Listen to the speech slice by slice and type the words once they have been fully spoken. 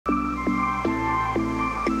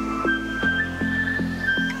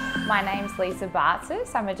My name's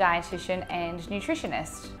Bartzis. I'm a dietitian and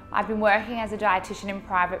nutritionist. I've been working as a dietitian in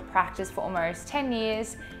private practice for almost 10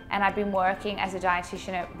 years, and I've been working as a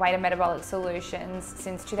dietitian at Weight Metabolic Solutions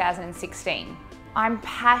since 2016. I'm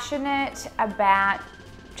passionate about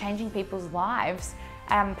changing people's lives,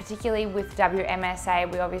 particularly with WMSA.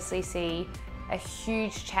 We obviously see a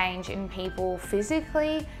huge change in people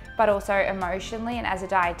physically, but also emotionally, and as a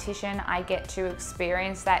dietitian I get to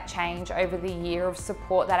experience that change over the year of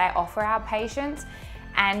support that I offer our patients,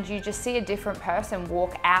 and you just see a different person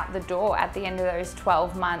walk out the door at the end of those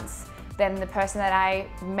 12 months than the person that I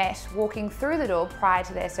met walking through the door prior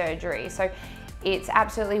to their surgery. So it's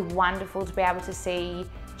absolutely wonderful to be able to see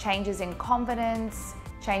changes in confidence,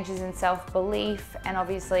 changes in self-belief, and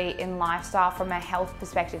obviously in lifestyle from a health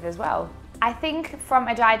perspective as well. I think from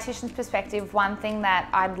a dietitian's perspective, one thing that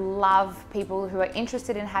I'd love people who are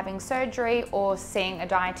interested in having surgery or seeing a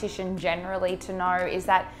dietitian generally to know is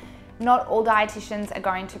that not all dietitians are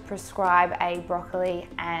going to prescribe a broccoli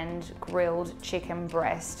and grilled chicken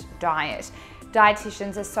breast diet.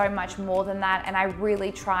 Dietitians are so much more than that, and I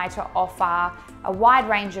really try to offer a wide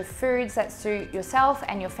range of foods that suit yourself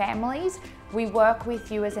and your families. We work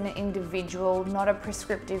with you as an individual, not a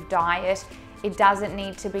prescriptive diet. It doesn't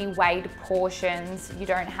need to be weighed portions. You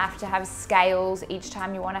don't have to have scales each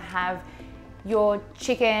time you want to have your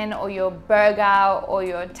chicken or your burger or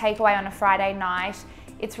your takeaway on a Friday night.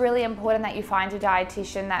 It's really important that you find a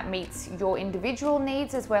dietitian that meets your individual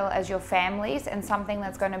needs as well as your family's, and something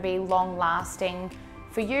that's going to be long lasting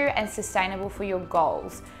for you and sustainable for your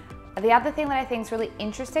goals. The other thing that I think is really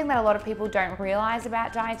interesting that a lot of people don't realize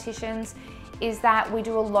about dietitians is that we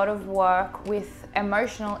do a lot of work with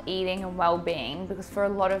emotional eating and well-being, because for a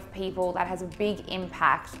lot of people that has a big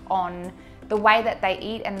impact on the way that they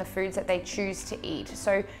eat and the foods that they choose to eat.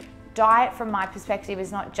 So diet, from my perspective,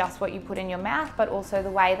 is not just what you put in your mouth, but also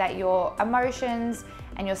the way that your emotions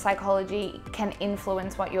and your psychology can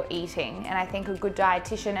influence what you're eating. And I think a good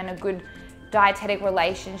dietitian and a good dietetic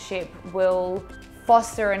relationship will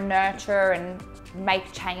foster and nurture and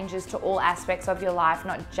make changes to all aspects of your life,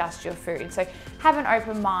 not just your food. So have an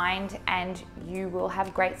open mind and you will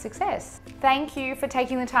have great success. Thank you for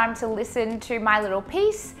taking the time to listen to my little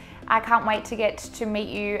piece. I can't wait to get to meet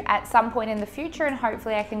you at some point in the future, and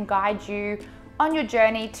hopefully I can guide you on your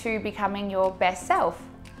journey to becoming your best self.